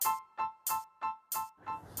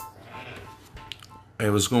Hey,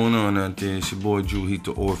 what's going on out there? It's your boy Drew Heat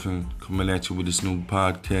the Orphan coming at you with this new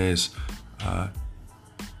podcast,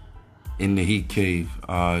 In the Heat Cave.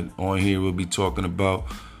 On here, we'll be talking about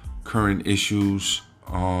current issues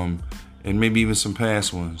and maybe even some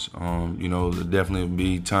past ones. There'll definitely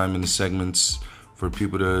be time in the segments for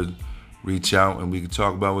people to reach out and we can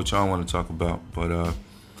talk about what y'all want to talk about. But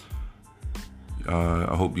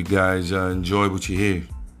I hope you guys enjoy what you hear.